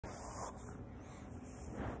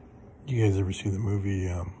You guys ever see the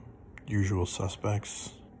movie Usual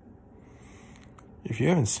Suspects? If you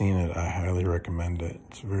haven't seen it, I highly recommend it.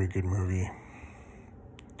 It's a very good movie.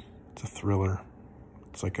 It's a thriller.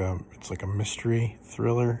 It's like a mystery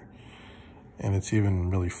thriller, and it's even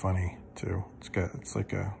really funny too. It's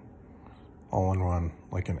like a all-in-one,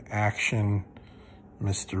 like an action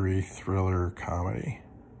mystery thriller comedy.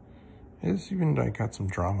 It's even got some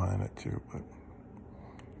drama in it too. But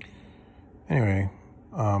anyway,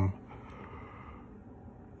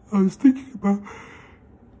 I was thinking about,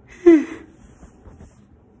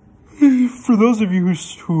 for those of you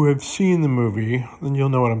who have seen the movie, then you'll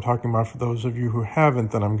know what I'm talking about. For those of you who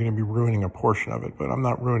haven't, then I'm going to be ruining a portion of it, but I'm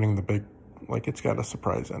not ruining the big, like, it's got a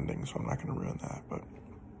surprise ending, so I'm not going to ruin that. But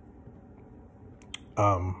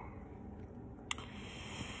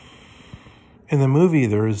in the movie,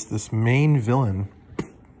 there is this main villain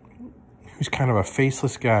who's kind of a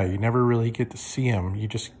faceless guy. You never really get to see him. You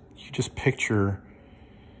just picture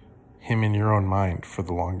him in your own mind for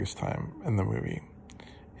the longest time in the movie.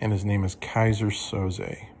 And his name is Kaiser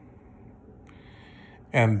Soze.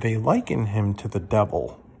 And they liken him to the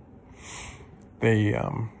devil.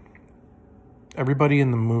 Everybody in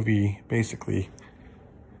the movie basically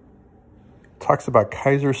talks about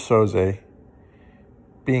Kaiser Soze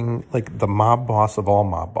being like the mob boss of all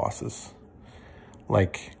mob bosses.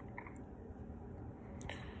 Like,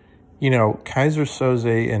 you know, Kaiser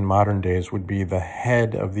Soze in modern days would be the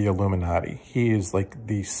head of the Illuminati. He is like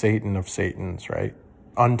the Satan of Satans, right?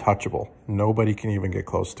 Untouchable. Nobody can even get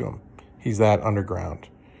close to him. He's that underground.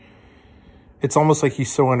 It's almost like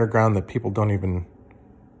he's so underground that people don't even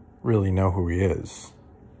really know who he is.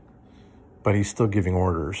 But he's still giving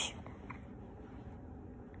orders.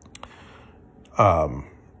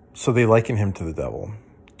 So they liken him to the devil.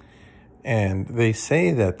 And they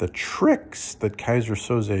say that the tricks that Kaiser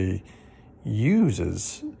Soze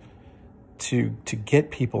uses to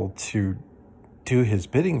get people to do his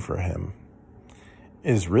bidding for him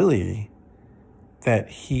is really that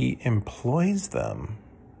he employs them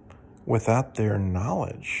without their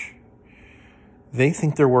knowledge. They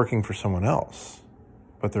think they're working for someone else,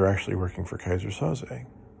 but they're actually working for Kaiser Soze,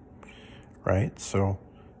 right? So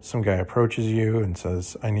some guy approaches you and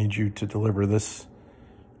says, I need you to deliver this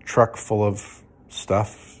truck full of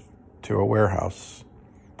stuff to a warehouse.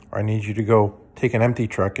 Or I need you to go take an empty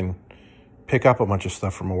truck and pick up a bunch of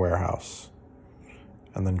stuff from a warehouse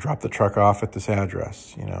and then drop the truck off at this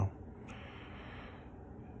address, you know.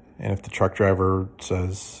 And if the truck driver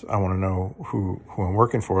says, I want to know who I'm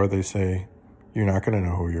working for, they say, you're not going to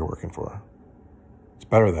know who you're working for. It's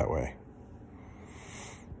better that way.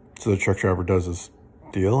 So the truck driver does his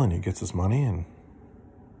deal and he gets his money, and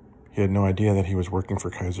he had no idea that he was working for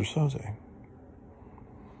Kaiser Soze.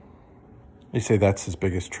 They say that's his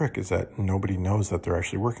biggest trick, is that nobody knows that they're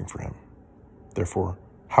actually working for him. Therefore,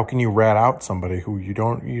 how can you rat out somebody who you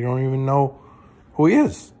don't even know who he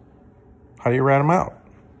is? How do you rat him out,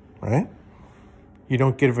 right? You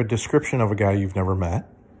don't give a description of a guy you've never met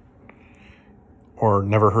or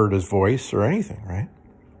never heard his voice or anything, right?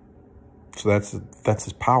 So that's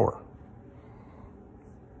his power.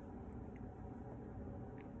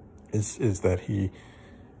 Is that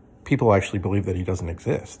people actually believe that he doesn't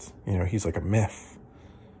exist. You know, he's like a myth.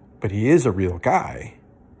 But he is a real guy.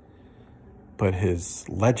 But his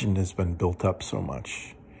legend has been built up so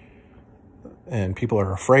much. And people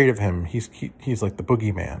are afraid of him. He's like the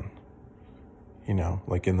boogeyman. You know,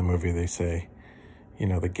 like in the movie they say, you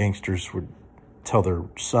know, the gangsters would tell their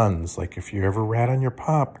sons, like, if you ever rat on your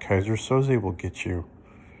pop, Kaiser Soze will get you.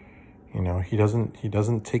 You know, he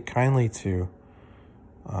doesn't take kindly to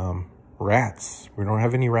rats. We don't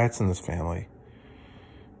have any rats in this family,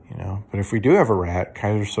 you know, but if we do have a rat,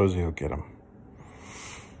 Kaiser Soze will get him.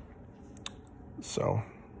 So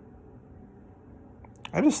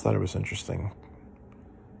I just thought it was interesting.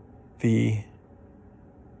 The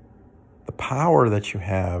power that you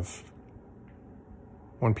have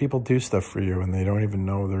when people do stuff for you and they don't even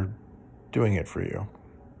know they're doing it for you.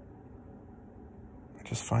 I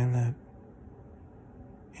just find that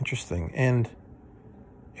interesting. And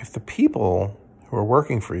if the people who are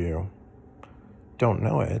working for you don't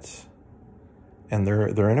know it, and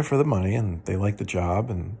they're in it for the money and they like the job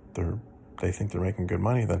and they think they're making good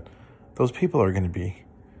money, then those people are going to be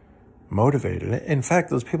motivated. In fact,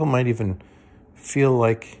 those people might even feel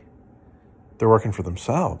like they're working for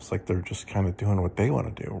themselves, like they're just kind of doing what they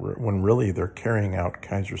want to do, when really they're carrying out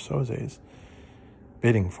Kaiser Soze's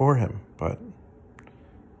bidding for him. But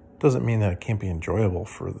it doesn't mean that it can't be enjoyable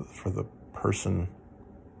for the person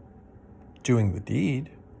doing the deed,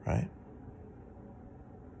 right?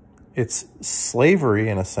 It's slavery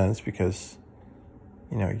in a sense because,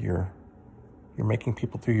 you know, you're You're making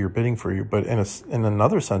people do your bidding for you. But in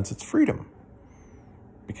another sense, it's freedom,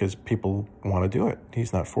 because people want to do it.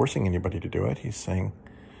 He's not forcing anybody to do it. He's saying,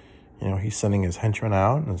 he's sending his henchmen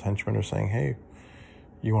out, and his henchmen are saying, hey,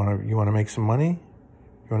 you want to make some money?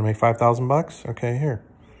 You want to make $5,000? Okay, here.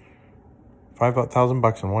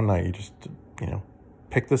 $5,000 in one night. You just,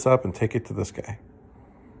 pick this up and take it to this guy.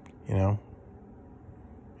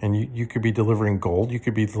 And you could be delivering gold. You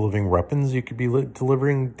could be delivering weapons. You could be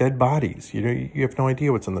delivering dead bodies. You have no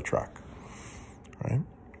idea what's in the truck, right?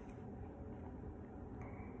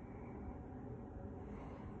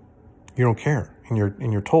 You don't care, and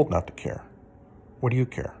you're told not to care. What do you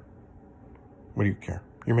care? What do you care?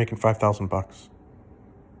 You're making $5,000.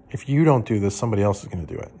 If you don't do this, somebody else is going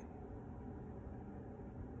to do it.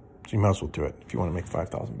 So you might as well do it if you want to make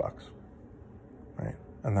 $5,000, right?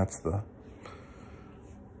 And that's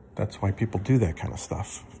why people do that kind of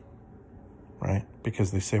stuff, right?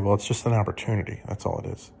 Because they say, well, it's just an opportunity. That's all it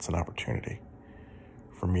is. It's an opportunity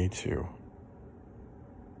for me to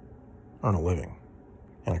earn a living,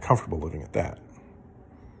 and a comfortable living at that,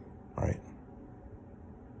 right?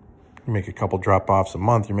 You make a couple drop-offs a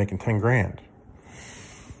month, you're making 10 grand.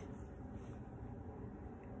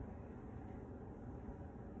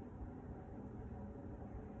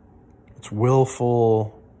 It's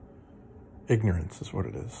willful ignorance is what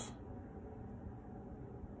it is.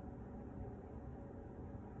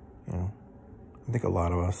 I think a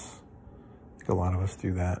lot of us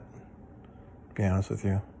do that, to be honest with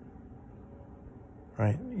you.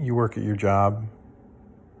 Right? You work at your job.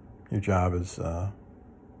 Your job is,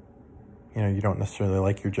 you don't necessarily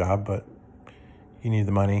like your job, but you need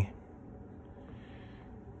the money.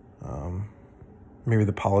 Maybe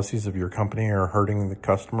the policies of your company are hurting the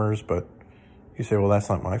customers, but you say, well, that's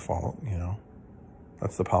not my fault,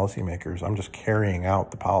 That's the policymakers. I'm just carrying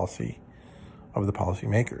out the policy of the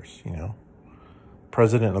policymakers,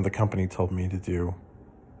 President of the company told me to do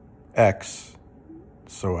X,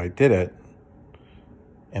 so I did it.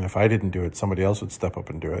 And if I didn't do it, somebody else would step up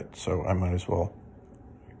and do it. So I might as well,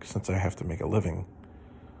 since I have to make a living,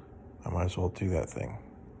 I might as well do that thing.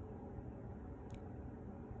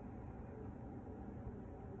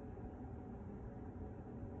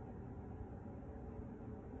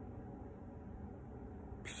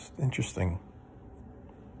 Just interesting.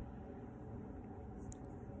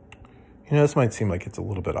 This might seem like it's a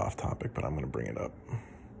little bit off topic, but I'm going to bring it up.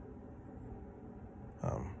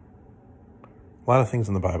 A lot of things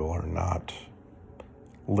in the Bible are not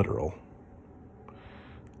literal.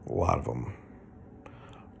 A lot of them.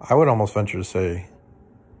 I would almost venture to say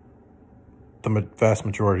the vast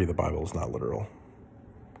majority of the Bible is not literal.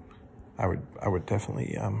 I would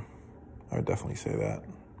definitely say that.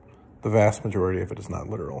 The vast majority of it is not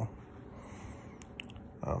literal.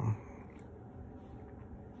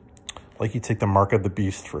 Like you take the mark of the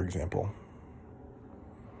beast, for example.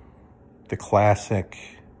 The classic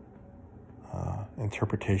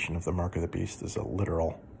interpretation of the mark of the beast is a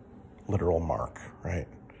literal mark, right?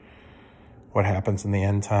 What happens in the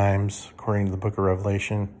end times, according to the book of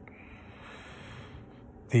Revelation,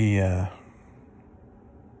 the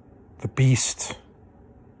beast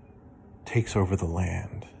takes over the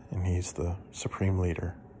land, and he's the supreme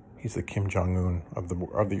leader. He's the Kim Jong-un of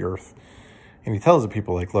the earth. And he tells the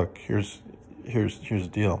people, like, look, here's the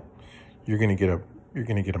deal. You're gonna get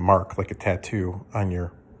a mark, like a tattoo, on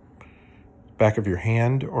your back of your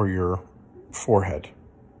hand or your forehead,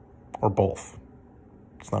 or both.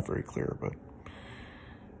 It's not very clear, but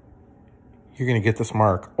you're gonna get this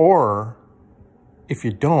mark. Or if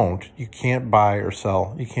you don't, you can't buy or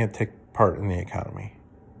sell. You can't take part in the economy.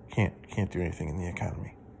 You can't do anything in the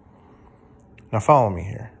economy. Now follow me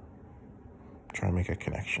here. I'm trying to make a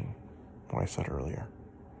connection. What I said earlier.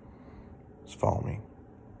 Just follow me.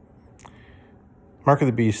 Mark of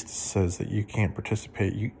the Beast says that you can't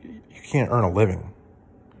participate, you can't earn a living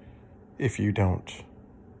if you don't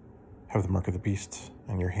have the mark of the beast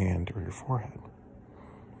on your hand or your forehead.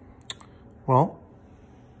 Well,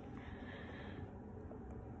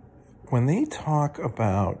 when they talk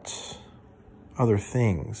about other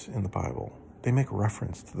things in the Bible, they make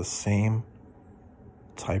reference to the same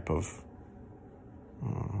type of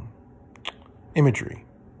imagery.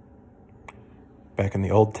 Back in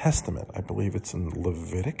the Old Testament, I believe it's in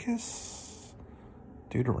Leviticus,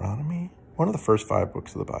 Deuteronomy, one of the first 5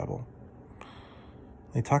 books of the Bible.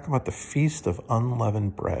 They talk about the Feast of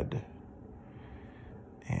Unleavened Bread.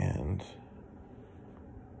 And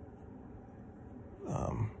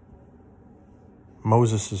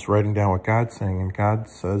Moses is writing down what God's saying, and God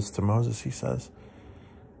says to Moses, he says,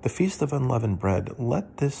 the Feast of Unleavened Bread,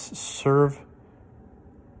 let this serve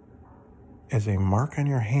as a mark on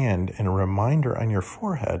your hand and a reminder on your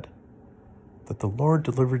forehead that the Lord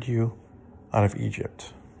delivered you out of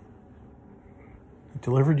Egypt. He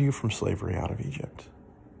delivered you from slavery out of Egypt,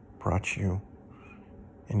 brought you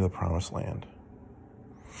into the promised land.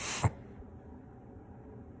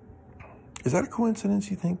 Is that a coincidence,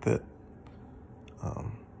 you think, that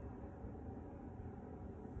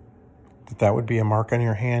that would be a mark on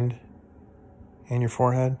your hand and your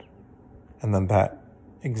forehead? And then that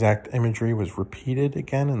exact imagery was repeated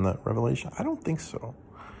again in the Revelation? I don't think so.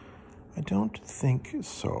 I don't think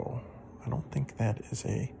so. I don't think that is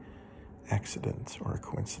a accident or a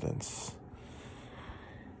coincidence.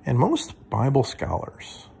 And most Bible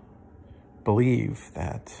scholars believe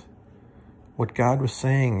that what God was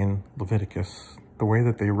saying in Leviticus, the way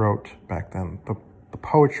that they wrote back then, the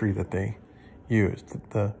poetry that they used,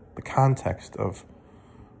 the context of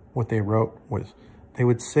what they wrote was, they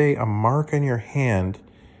would say a mark on your hand,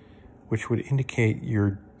 which would indicate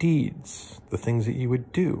your deeds, the things that you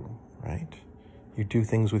would do, right? You do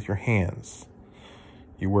things with your hands.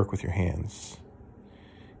 You work with your hands.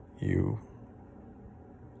 You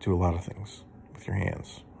do a lot of things with your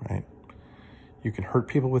hands, right? You can hurt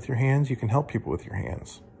people with your hands. You can help people with your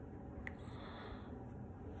hands.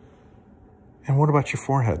 And what about your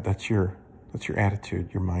forehead? That's your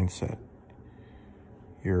attitude, your mindset,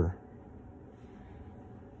 your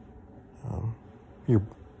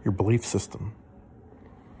belief system.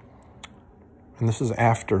 And this is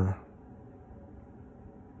after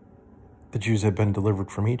the Jews had been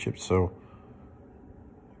delivered from Egypt. So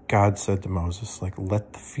God said to Moses, like,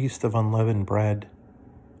 let the feast of unleavened bread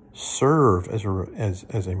serve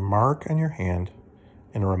as a mark on your hand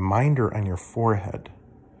and a reminder on your forehead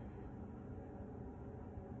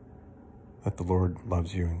that the Lord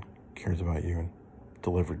loves you and cares about you and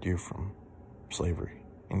delivered you from slavery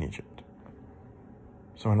in Egypt.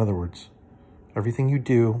 So in other words, everything you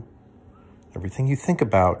do, everything you think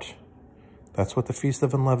about, that's what the Feast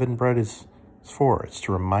of Unleavened Bread is for. It's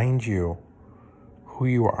to remind you who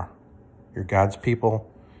you are. You're God's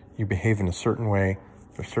people. You behave in a certain way.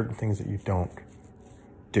 There's certain things that you don't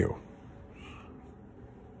do.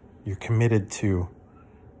 You're committed to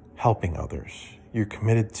helping others. You're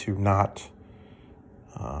committed to not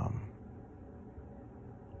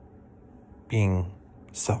being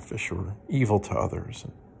selfish or evil to others.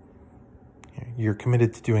 You're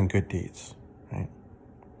committed to doing good deeds, right?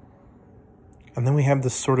 And then we have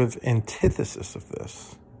this sort of antithesis of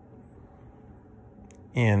this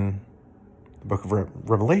in the book of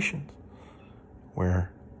Revelation,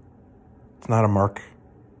 where it's not a mark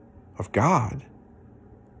of God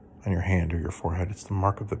on your hand or your forehead. It's the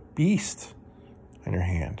mark of the beast on your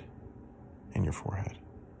hand and your forehead.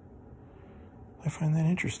 I find that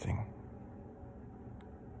interesting.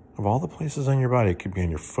 Of all the places on your body, it could be on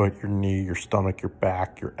your foot, your knee, your stomach, your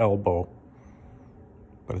back, your elbow.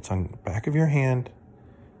 But it's on the back of your hand.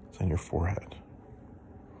 It's on your forehead.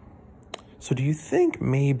 So do you think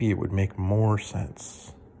maybe it would make more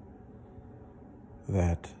sense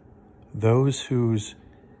that those whose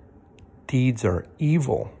deeds are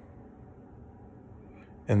evil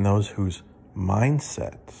and those whose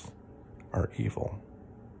mindsets are evil,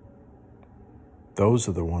 those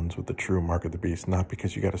are the ones with the true mark of the beast, not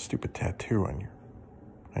because you got a stupid tattoo on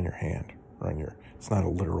your hand or on your, it's not a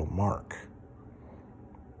literal mark.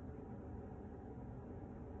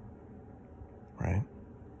 Right?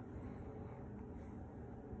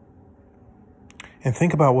 And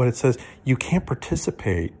think about what it says. You can't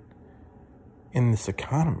participate in this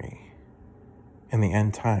economy in the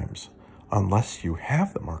end times unless you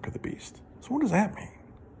have the mark of the beast. So what does that mean?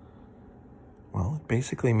 Well, it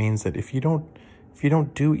basically means that if you don't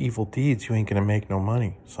do evil deeds, you ain't going to make no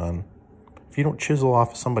money, son. If you don't chisel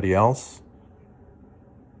off somebody else,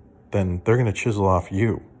 then they're going to chisel off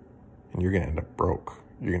you, and you're going to end up broke.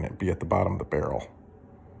 You're going to be at the bottom of the barrel.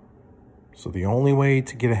 So the only way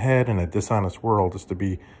to get ahead in a dishonest world is to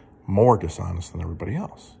be more dishonest than everybody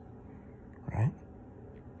else, right?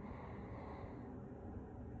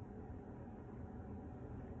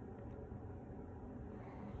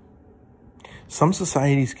 Some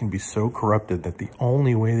societies can be so corrupted that the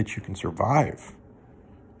only way that you can survive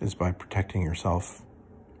is by protecting yourself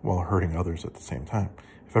while hurting others at the same time.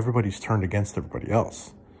 If everybody's turned against everybody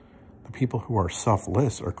else, the people who are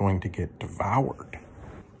selfless are going to get devoured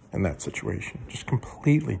in that situation, just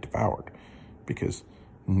completely devoured, because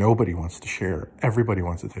nobody wants to share. Everybody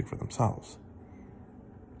wants to take for themselves.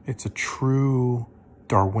 It's a true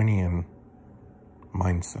Darwinian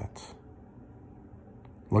mindset.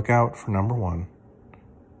 Look out for number one,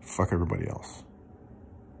 fuck everybody else.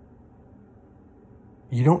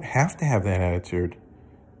 You don't have to have that attitude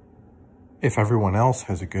if everyone else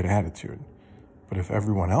has a good attitude. But if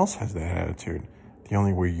everyone else has that attitude, the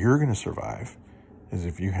only way you're going to survive is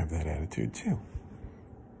if you have that attitude too.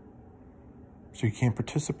 So you can't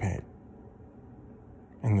participate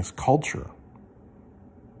in this culture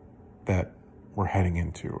that we're heading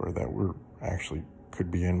into, or that we're actually could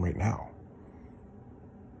be in right now.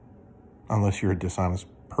 Unless you're a dishonest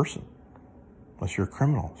person. Unless you're a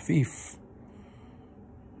criminal, thief.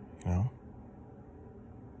 You know?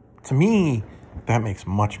 To me, that makes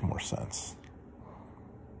much more sense.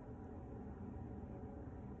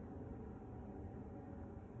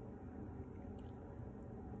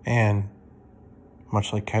 And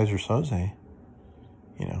much like Kaiser Soze,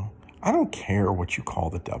 you know, I don't care what you call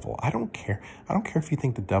the devil. I don't care. I don't care if you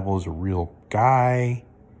think the devil is a real guy.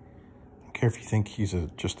 I don't care if you think he's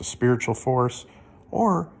just a spiritual force,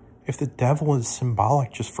 or if the devil is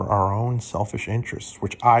symbolic just for our own selfish interests,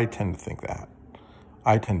 which I tend to think that.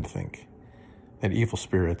 I tend to think that evil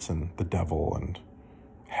spirits and the devil and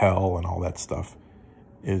hell and all that stuff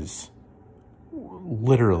is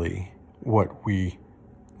literally what we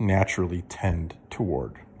naturally tend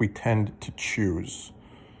toward. We tend to choose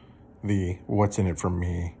the what's in it for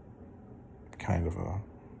me kind of a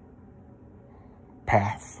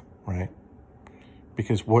path, right?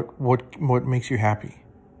 Because what makes you happy?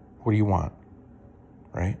 What do you want,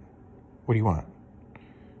 right? What do you want?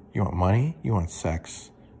 You want money? You want sex?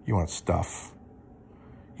 You want stuff?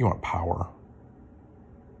 You want power?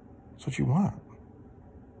 That's what you want,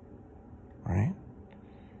 right?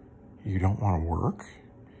 You don't want to work,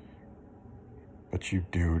 but you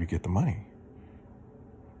do to get the money.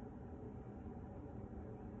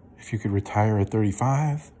 If you could retire at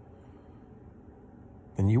 35,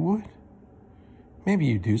 then you would. Maybe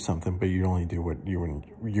you do something, but you only do what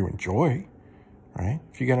you enjoy, right?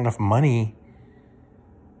 If you got enough money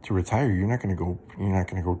to retire, you're not going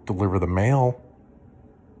to go deliver the mail.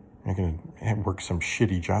 You're not going to work some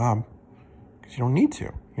shitty job because you don't need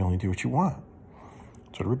to. You only do what you want.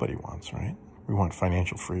 That's what everybody wants, right? We want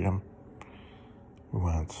financial freedom. We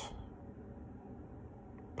want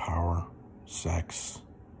power, sex.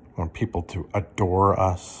 We want people to adore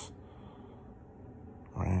us,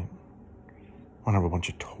 right? We want to have a bunch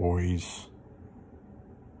of toys,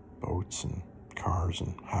 boats and cars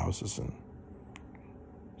and houses and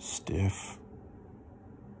stiff.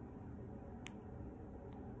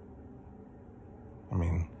 I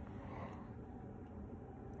mean,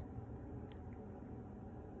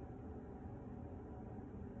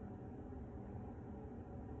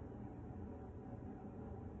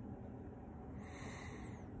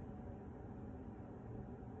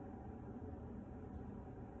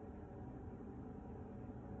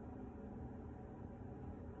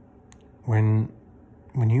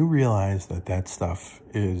 when you realize that stuff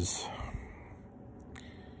is,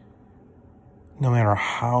 no matter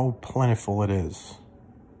how plentiful it is,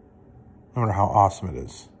 no matter how awesome it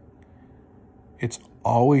is, it's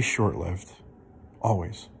always short-lived.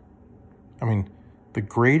 Always. I mean, the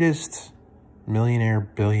greatest millionaire,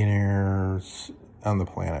 billionaires on the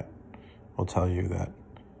planet will tell you that,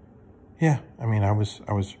 yeah, I mean, I was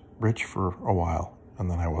rich for a while, and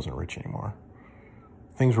then I wasn't rich anymore.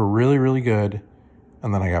 Things were really, really good,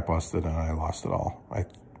 and then I got busted and I lost it all. I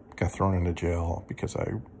got thrown into jail because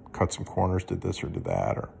I cut some corners, did this or did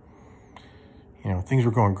that, or, you know, things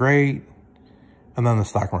were going great, and then the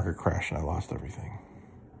stock market crashed and I lost everything.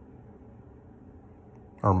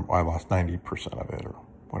 Or I lost 90% of it or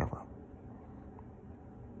whatever.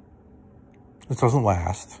 This doesn't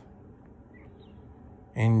last,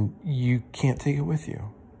 and you can't take it with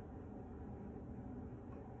you.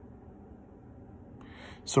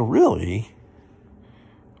 So really,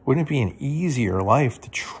 wouldn't it be an easier life to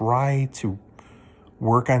try to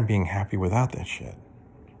work on being happy without that shit?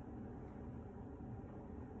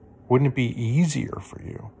 Wouldn't it be easier for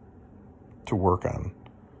you to work on,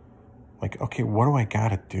 like, okay, what do I got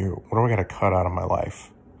to do? What do I got to cut out of my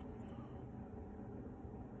life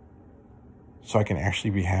so I can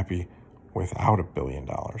actually be happy without $1 billion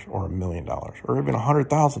or $1 million or even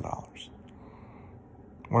 $100,000?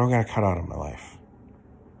 What do I got to cut out of my life?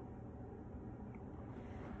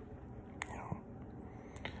 You know,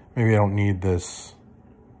 maybe I don't need this,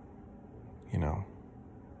 you know,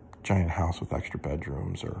 giant house with extra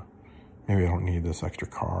bedrooms, or maybe I don't need this extra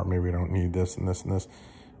car. Maybe I don't need this and this and this.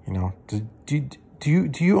 You know,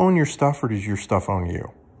 do you own your stuff, or does your stuff own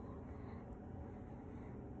you?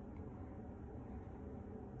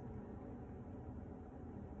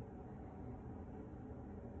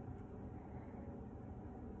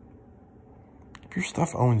 If your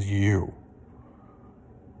stuff owns you,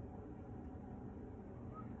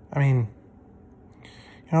 I mean,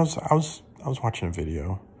 you know, was watching a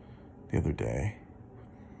video the other day,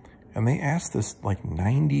 and they asked this like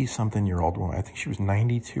 90-something-year-old woman, I think she was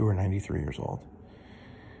 92 or 93 years old,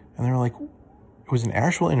 and they were like, it was an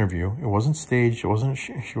actual interview. It wasn't staged. She wasn't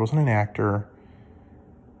an actor.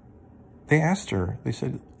 They asked her, they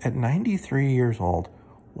said, at 93 years old,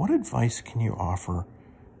 what advice can you offer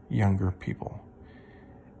younger people?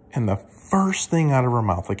 And the first thing out of her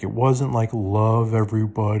mouth, like it wasn't like love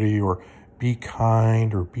everybody or be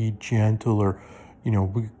kind or be gentle or, you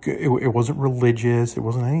know, it wasn't religious. It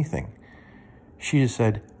wasn't anything. She just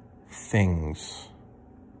said things.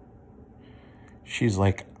 She's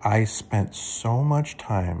like, I spent so much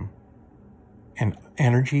time and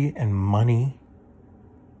energy and money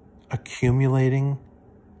accumulating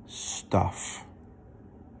stuff.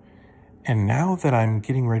 And now that I'm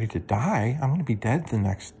getting ready to die, I'm going to be dead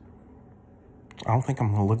I don't think I'm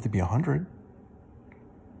going to live to be 100.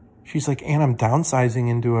 She's like, and I'm downsizing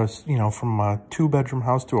into from a 2-bedroom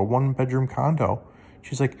house to a 1-bedroom condo.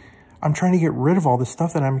 She's like, I'm trying to get rid of all this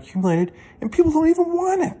stuff that I'm accumulated and people don't even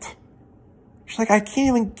want it. She's like, I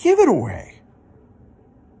can't even give it away.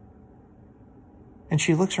 And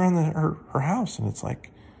she looks around her house and it's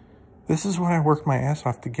like, this is what I worked my ass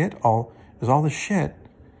off to get all this shit.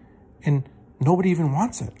 And nobody even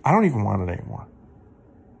wants it. I don't even want it anymore.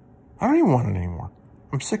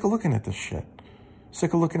 I'm sick of looking at this shit.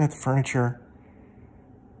 Sick of looking at the furniture.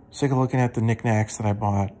 Sick of looking at the knickknacks that I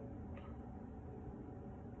bought.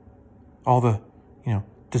 All the,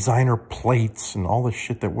 designer plates and all the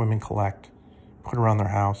shit that women collect. Put around their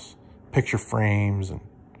house. Picture frames and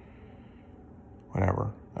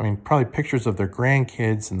whatever. I mean, probably pictures of their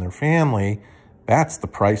grandkids and their family. That's the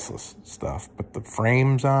priceless stuff. But the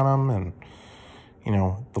frames on them and,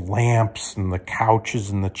 the lamps and the couches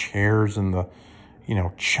and the chairs and the,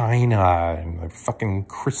 china and the fucking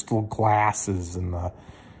crystal glasses and the,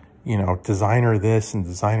 designer this and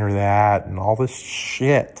designer that and all this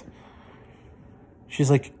shit. She's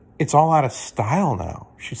like, it's all out of style now.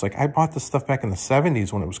 She's like, I bought this stuff back in the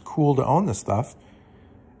 70s when it was cool to own this stuff.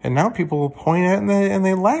 And now people point at it and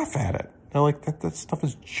they laugh at it. They're like, that stuff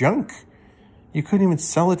is junk. You couldn't even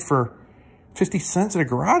sell it for 50 cents at a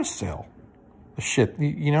garage sale. The shit,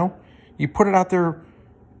 you put it out there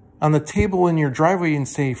on the table in your driveway and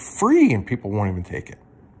say free and people won't even take it.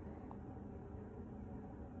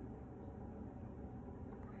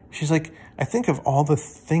 She's like, I think of all the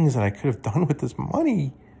things that I could have done with this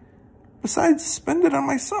money besides spend it on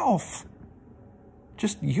myself.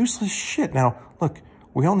 Just useless shit. Now, look,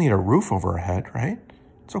 we all need a roof over our head, right?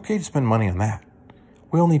 It's okay to spend money on that.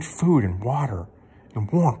 We all need food and water and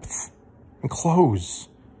warmth and clothes.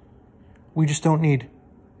 We just don't need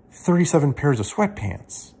 37 pairs of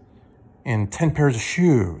sweatpants and 10 pairs of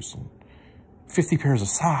shoes and 50 pairs of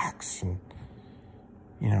socks and,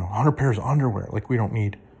 100 pairs of underwear. Like, we don't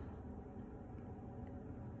need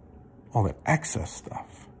all that excess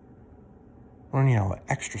stuff. We don't need all that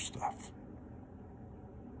extra stuff.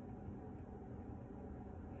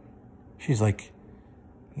 She's like,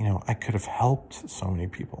 I could have helped so many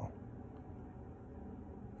people.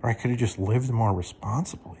 Or I could have just lived more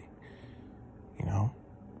responsibly,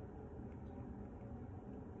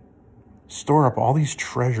 Store up all these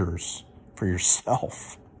treasures for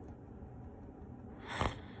yourself.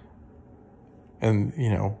 And,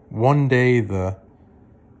 one day the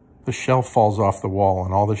shelf falls off the wall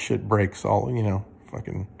and all the shit breaks, all,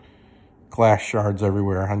 fucking glass shards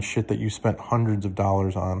everywhere on shit that you spent hundreds of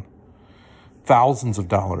dollars on. Thousands of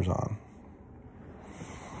dollars on.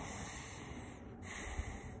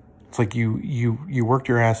 It's like you worked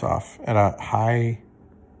your ass off at a high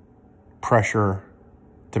pressure,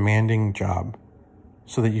 demanding job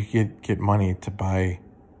so that you could get money to buy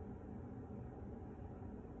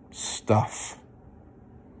stuff.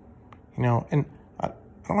 And I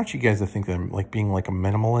don't want you guys to think that I'm like being like a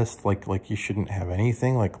minimalist, like you shouldn't have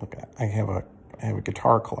anything. Like, look, I have a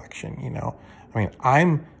guitar collection, I mean,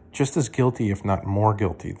 I'm just as guilty, if not more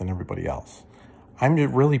guilty than everybody else. I'm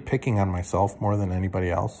just really picking on myself more than anybody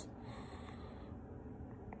else.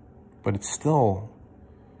 But it still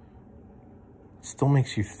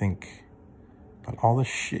makes you think about all this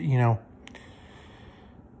shit,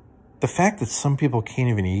 The fact that some people can't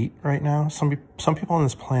even eat right now, some people on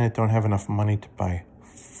this planet don't have enough money to buy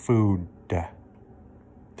food. They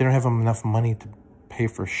don't have enough money to pay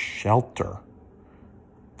for shelter.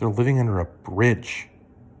 They're living under a bridge,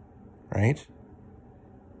 right?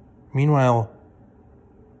 Meanwhile,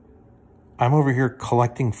 I'm over here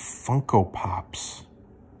collecting Funko Pops.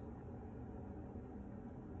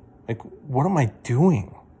 Like, what am I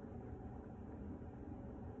doing?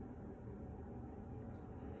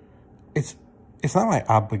 it's not my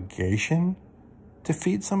obligation to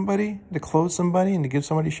feed somebody, to clothe somebody, and to give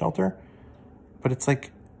somebody shelter. But it's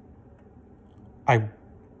like, I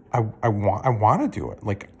want to do it.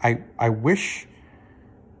 Like, I wish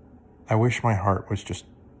my heart was just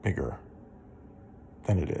bigger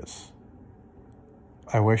than it is.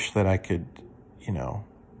 I wish that I could,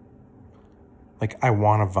 like, I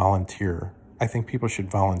want to volunteer. I think people should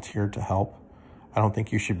volunteer to help. I don't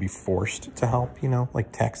think you should be forced to help,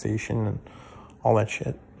 like taxation and all that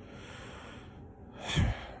shit.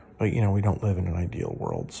 But, we don't live in an ideal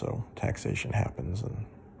world, so taxation happens, and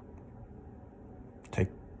take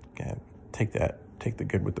the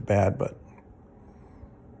good with the bad. But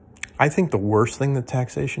I think the worst thing that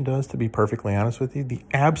taxation does, to be perfectly honest with you, the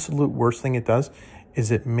absolute worst thing it does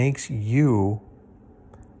is it makes you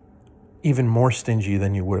even more stingy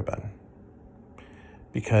than you would have been.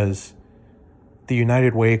 Because the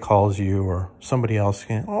United Way calls you, or somebody else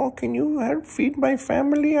can, can you help feed my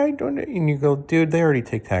family? I don't, and you go, dude, they already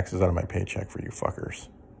take taxes out of my paycheck for you fuckers.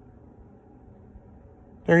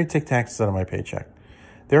 They already take taxes out of my paycheck.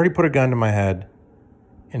 They already put a gun to my head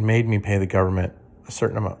and made me pay the government a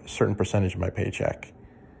certain percentage of my paycheck.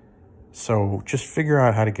 So just figure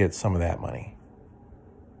out how to get some of that money.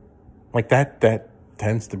 Like that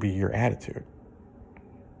tends to be your attitude.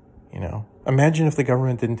 Imagine if the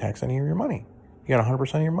government didn't tax any of your money. You got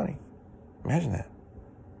 100% of your money. Imagine that.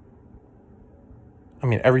 I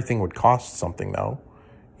mean, everything would cost something, though.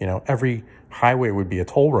 Every highway would be a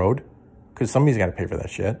toll road because somebody's got to pay for that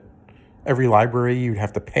shit. Every library, you'd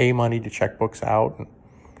have to pay money to check books out and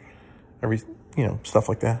stuff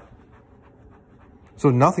like that. So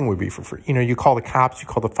nothing would be for free. You call the cops, you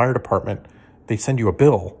call the fire department, they send you a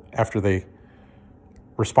bill after they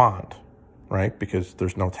respond, right? Because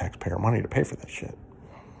there's no taxpayer money to pay for that shit.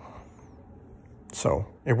 So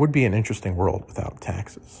it would be an interesting world without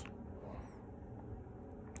taxes.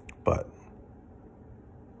 But,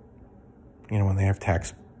 when they have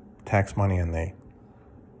tax money and they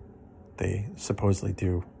supposedly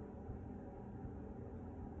do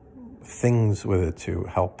things with it to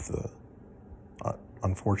help the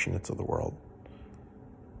unfortunates of the world,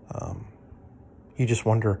 you just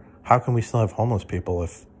wonder, how can we still have homeless people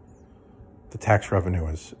if the tax revenue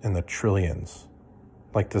is in the trillions?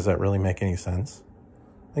 Like, does that really make any sense?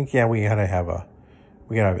 Like, yeah, we gotta have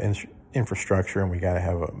infrastructure, and we gotta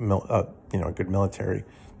have a good military.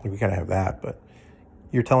 Like, we gotta have that. But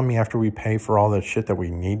you're telling me after we pay for all that shit that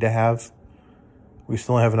we need to have, we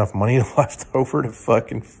still have enough money left over to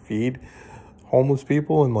fucking feed homeless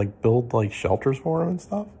people and like build like shelters for them and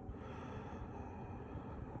stuff?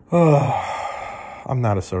 I'm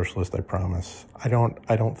not a socialist, I promise. I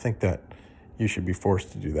don't think that you should be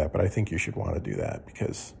forced to do that, but I think you should want to do that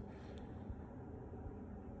because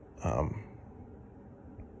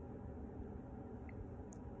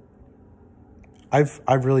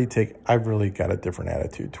I've really got a different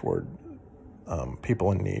attitude toward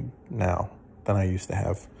people in need now than I used to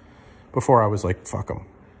have. Before I was like, fuck them.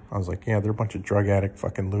 I was like, yeah, they're a bunch of drug addict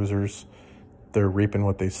fucking losers. They're reaping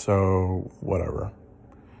what they sow, whatever.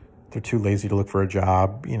 They're too lazy to look for a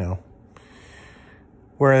job,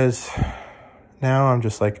 Whereas now I'm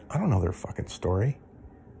just like, I don't know their fucking story.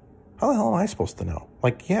 How the hell am I supposed to know?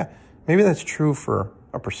 Like, yeah, maybe that's true for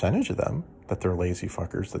a percentage of them, that they're lazy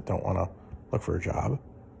fuckers that don't want to look for a job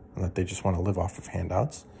and that they just want to live off of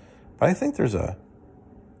handouts. But I think there's a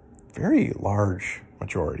very large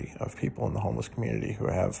majority of people in the homeless community who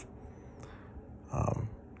have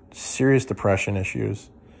serious depression issues,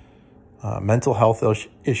 mental health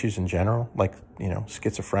issues in general, like,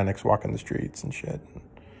 schizophrenics walking the streets and shit.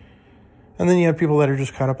 And then you have people that are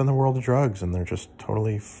just caught up in the world of drugs, and they're just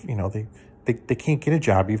totally, they can't get a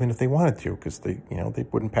job even if they wanted to, because they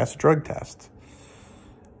wouldn't pass a drug test.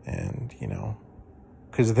 And,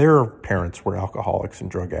 because their parents were alcoholics and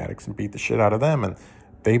drug addicts and beat the shit out of them, and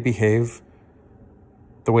they behave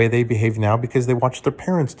the way they behave now because they watched their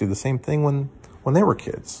parents do the same thing when they were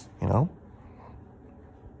kids,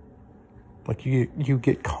 Like, you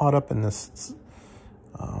get caught up in this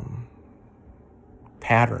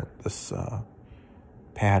pattern,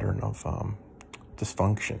 pattern of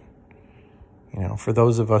dysfunction. For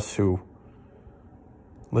those of us who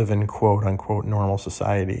live in quote unquote normal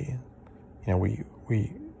society,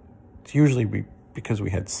 it's usually because we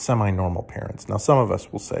had semi-normal parents. Now, some of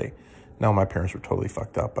us will say, no, my parents were totally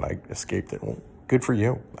fucked up, but I escaped it. Well, good for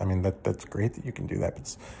you. I mean, that's great that you can do that.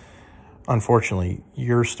 But unfortunately,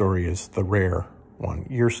 your story is the rare one.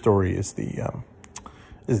 Your story is the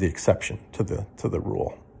exception to the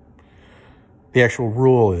rule. The actual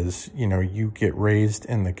rule is, you get raised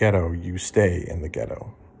in the ghetto, you stay in the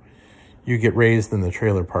ghetto. You get raised in the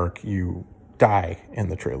trailer park, you die in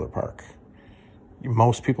the trailer park.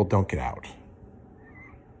 Most people don't get out.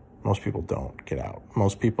 Most people don't get out.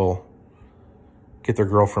 Most people get their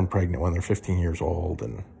girlfriend pregnant when they're 15 years old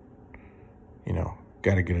and, you know,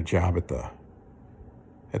 got to get a job at the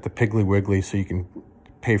Piggly Wiggly so you can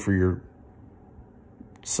pay for your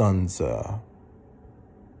son's, you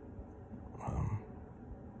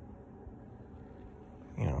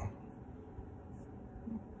know,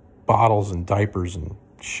 bottles and diapers and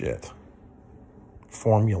shit.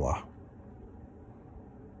 Formula.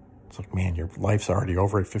 It's like, man, your life's already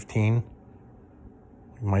over at 15.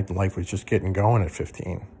 My life was just getting going at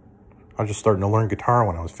 15. I was just starting to learn guitar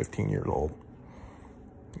when I was 15 years old.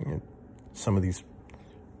 You know, some of these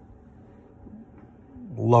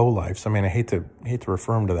low lives, I mean, I hate to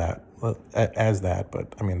refer them to that as that,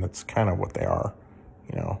 but I mean, that's kind of what they are,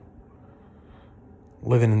 you know.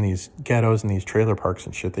 Living in these ghettos and these trailer parks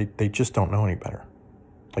and shit, they just don't know any better.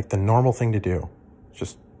 Like, the normal thing to do is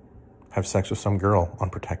just have sex with some girl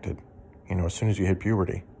unprotected, you know, as soon as you hit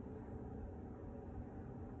puberty.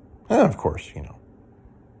 And of course, you know,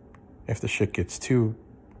 if the shit gets too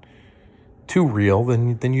real,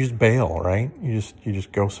 then you just bail, right? You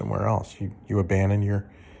just go somewhere else. You abandon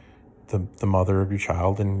the mother of your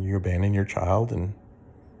child, and you abandon your child, and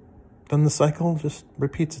then the cycle just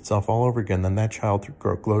repeats itself all over again. Then that child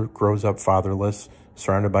grows up fatherless,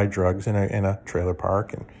 surrounded by drugs in a trailer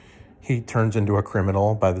park, and he turns into a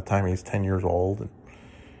criminal by the time he's 10 years old, and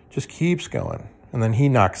just keeps going. And then he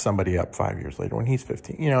knocks somebody up 5 years later when he's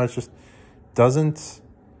 15. You know, it's just doesn't...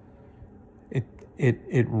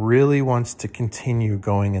 It really wants to continue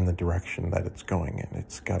going in the direction that it's going in.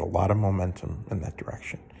 It's got a lot of momentum in that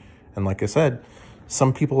direction. And like I said,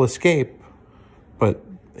 some people escape, but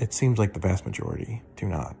it seems like the vast majority do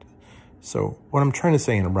not. So what I'm trying to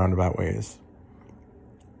say in a roundabout way is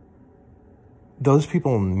those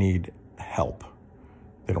people need help.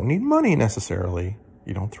 They don't need money necessarily.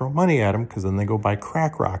 You don't throw money at them because then they go buy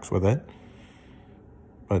crack rocks with it.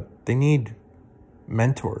 But they need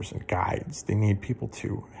mentors and guides. They need people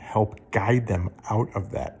to help guide them out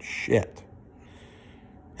of that shit.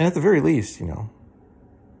 And at the very least, you know,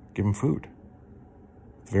 give them food.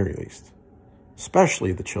 At the very least.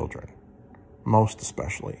 Especially the children. Most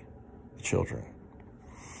especially the children.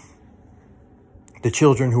 The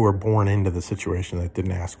children who were born into the situation that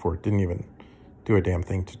didn't ask for it, didn't even do a damn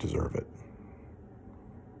thing to deserve it.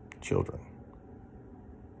 Children.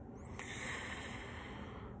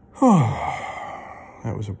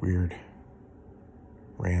 That was a weird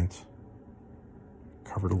rant.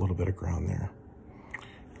 Covered a little bit of ground there.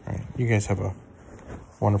 All right. You guys have a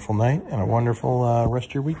wonderful night and a wonderful rest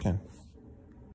of your weekend.